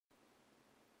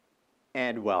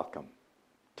and welcome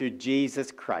to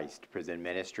Jesus Christ Prison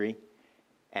Ministry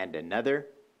and another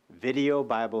video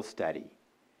Bible study.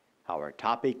 Our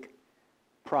topic,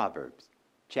 Proverbs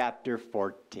chapter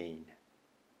 14.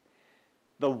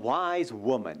 The wise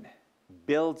woman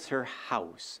builds her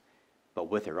house, but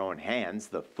with her own hands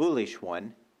the foolish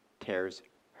one tears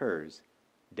hers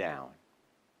down.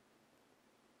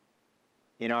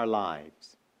 In our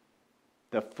lives,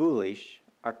 the foolish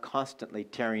are constantly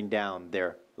tearing down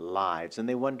their lives, and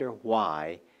they wonder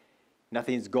why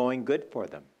nothing's going good for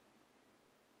them.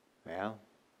 Well,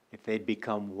 if they'd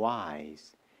become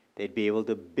wise, they'd be able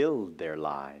to build their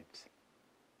lives.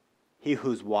 He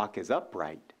whose walk is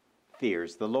upright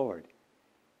fears the Lord,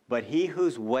 but he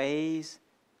whose ways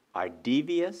are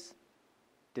devious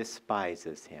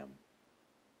despises him.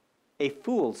 A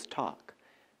fool's talk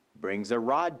brings a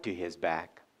rod to his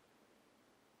back,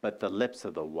 but the lips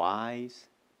of the wise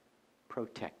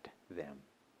protect them.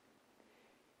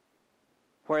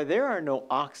 Where there are no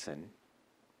oxen,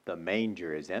 the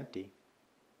manger is empty,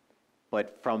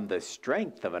 but from the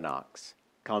strength of an ox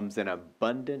comes an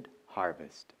abundant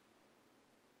harvest.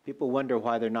 People wonder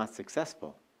why they're not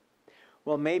successful.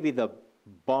 Well, maybe the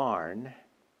barn,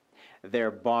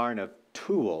 their barn of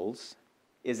tools,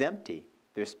 is empty.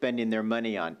 They're spending their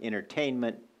money on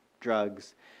entertainment,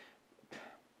 drugs,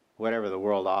 whatever the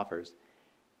world offers,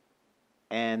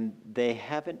 and they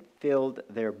haven't filled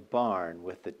their barn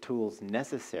with the tools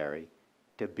necessary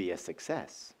to be a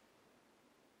success.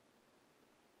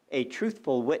 A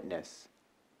truthful witness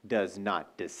does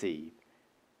not deceive,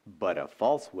 but a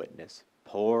false witness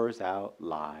pours out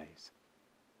lies.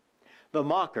 The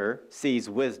mocker sees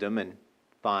wisdom and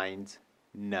finds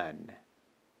none,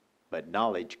 but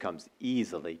knowledge comes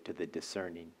easily to the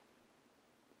discerning.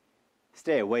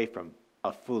 Stay away from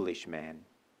a foolish man,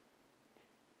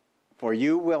 for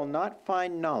you will not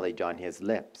find knowledge on his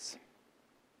lips.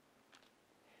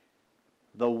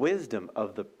 The wisdom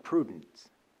of the prudent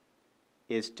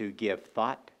is to give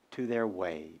thought to their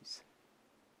ways,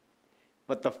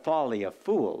 but the folly of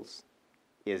fools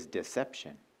is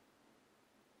deception.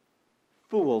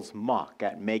 Fools mock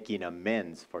at making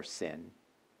amends for sin,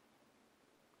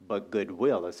 but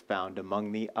goodwill is found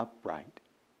among the upright.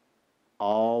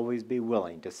 Always be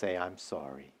willing to say, I'm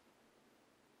sorry,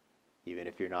 even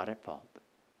if you're not at fault.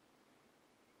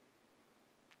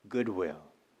 Goodwill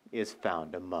is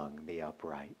found among the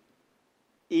upright.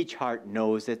 Each heart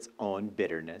knows its own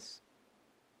bitterness.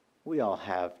 We all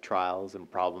have trials and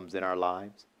problems in our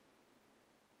lives,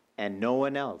 and no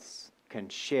one else can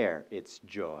share its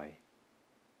joy.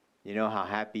 You know how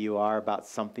happy you are about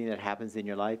something that happens in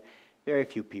your life? Very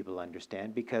few people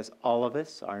understand, because all of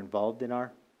us are involved in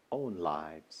our own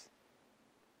lives.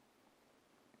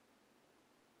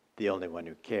 The only one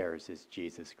who cares is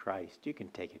Jesus Christ. You can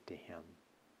take it to him.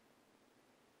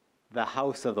 The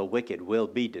house of the wicked will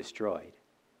be destroyed,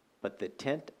 but the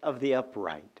tent of the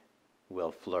upright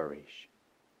will flourish.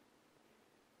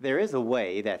 There is a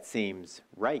way that seems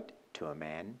right to a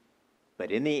man,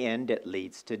 but in the end it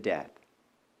leads to death.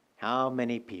 How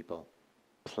many people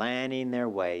planning their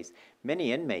ways,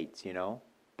 many inmates,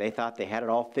 they thought they had it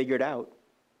all figured out.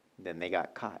 Then they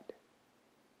got caught.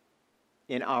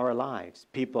 In our lives,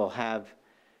 people have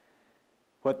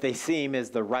what they seem is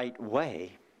the right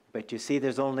way, but you see,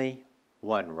 there's only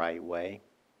one right way,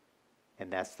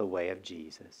 and that's the way of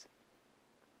Jesus.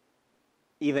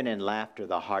 Even in laughter,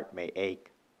 the heart may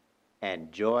ache,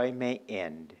 and joy may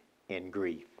end in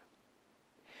grief.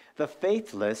 The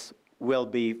faithless will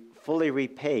be fully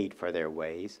repaid for their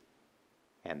ways,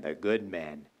 and the good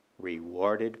man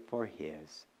rewarded for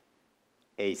his.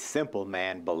 A simple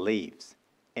man believes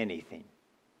anything,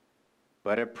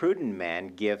 but a prudent man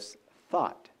gives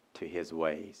thought to his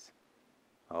ways.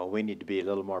 Oh, we need to be a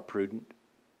little more prudent,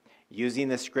 using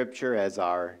the scripture as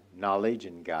our knowledge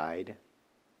and guide.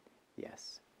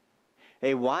 Yes.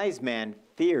 A wise man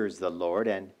fears the Lord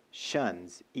and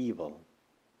shuns evil,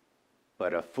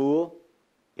 but a fool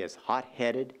is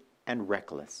hot-headed and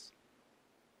reckless.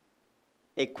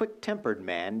 A quick-tempered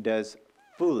man does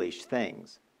foolish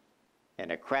things,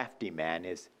 and a crafty man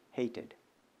is hated.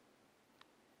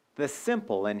 The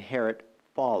simple inherit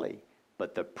folly,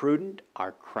 but the prudent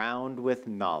are crowned with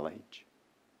knowledge.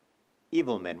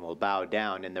 Evil men will bow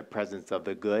down in the presence of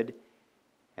the good,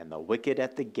 and the wicked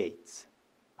at the gates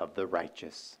of the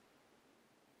righteous.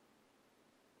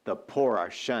 The poor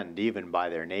are shunned even by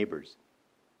their neighbors,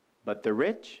 but the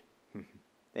rich,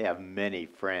 they have many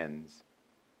friends.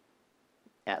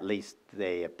 At least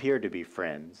they appear to be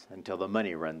friends until the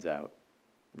money runs out.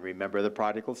 Remember the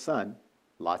prodigal son,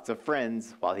 lots of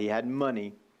friends while he had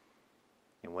money.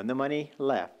 And when the money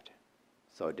left,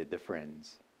 so did the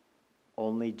friends.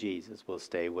 Only Jesus will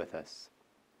stay with us.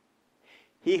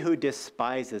 He who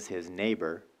despises his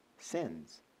neighbor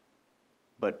sins,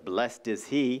 but blessed is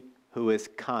he who is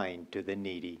kind to the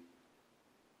needy.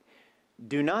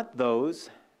 Do not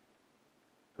those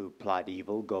who plot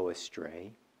evil go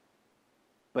astray,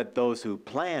 but those who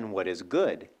plan what is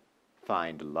good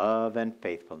find love and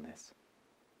faithfulness.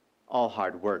 All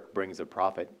hard work brings a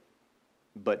profit,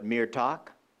 but mere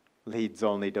talk leads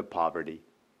only to poverty.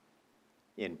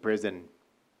 In prison,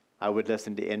 I would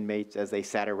listen to inmates as they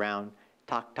sat around,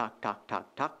 talk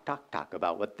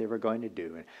about what they were going to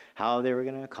do and how they were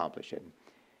going to accomplish it.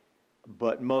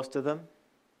 But most of them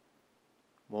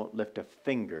won't lift a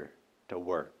finger to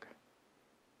work.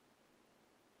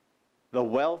 The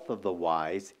wealth of the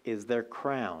wise is their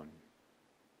crown,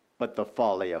 but the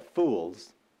folly of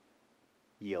fools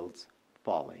yields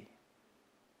folly.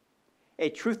 A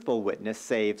truthful witness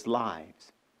saves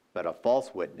lives, but a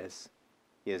false witness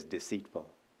is deceitful.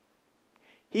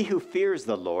 He who fears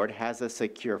the Lord has a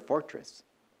secure fortress,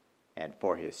 and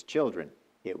for his children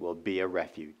it will be a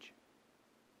refuge.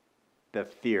 The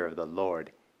fear of the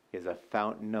Lord is a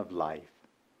fountain of life,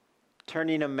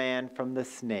 turning a man from the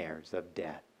snares of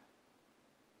death.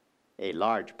 A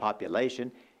large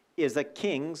population is a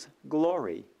king's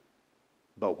glory,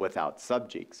 but without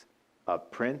subjects, a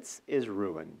prince is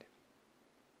ruined.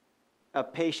 A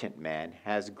patient man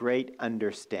has great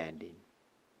understanding,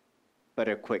 but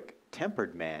a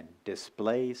quick-tempered man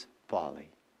displays folly.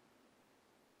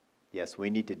 Yes, we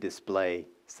need to display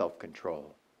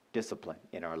self-control, discipline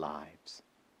in our lives.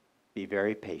 Be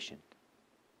very patient.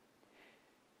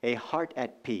 A heart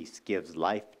at peace gives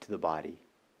life to the body,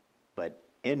 but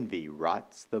envy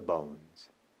rots the bones.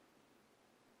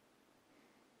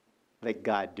 Let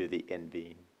God do the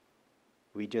envying.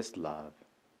 We just love,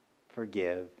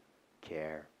 forgive,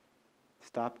 care.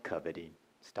 Stop coveting,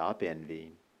 stop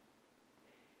envying.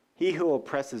 He who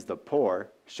oppresses the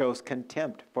poor shows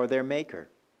contempt for their Maker,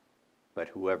 but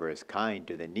whoever is kind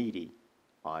to the needy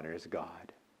honors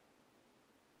God.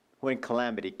 When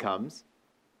calamity comes,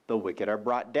 the wicked are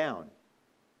brought down,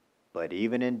 but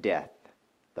even in death,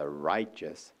 the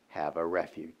righteous have a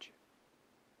refuge.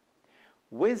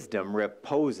 Wisdom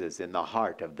reposes in the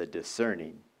heart of the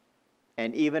discerning,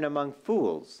 and even among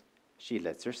fools she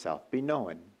lets herself be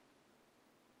known.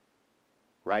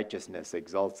 Righteousness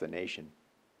exalts a nation,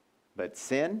 but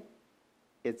sin,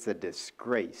 it's a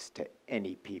disgrace to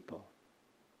any people.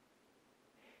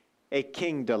 A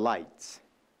king delights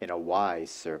in a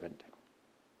wise servant,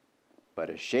 but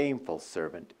a shameful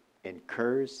servant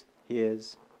incurs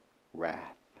his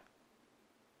wrath.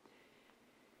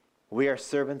 We are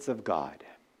servants of God.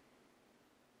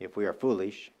 If we are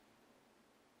foolish,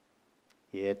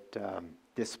 it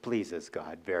displeases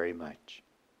God very much.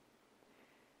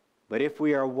 But if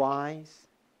we are wise,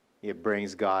 it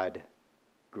brings God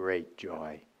great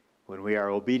joy when we are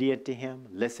obedient to Him,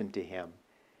 listen to Him,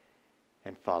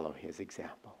 and follow His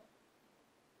example.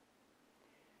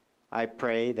 I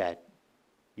pray that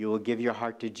you will give your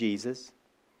heart to Jesus,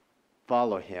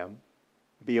 follow Him,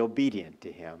 be obedient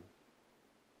to Him,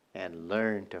 and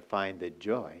learn to find the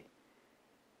joy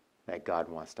that God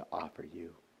wants to offer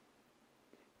you.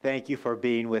 Thank you for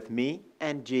being with me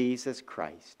and Jesus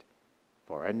Christ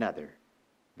for another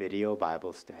video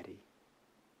Bible study.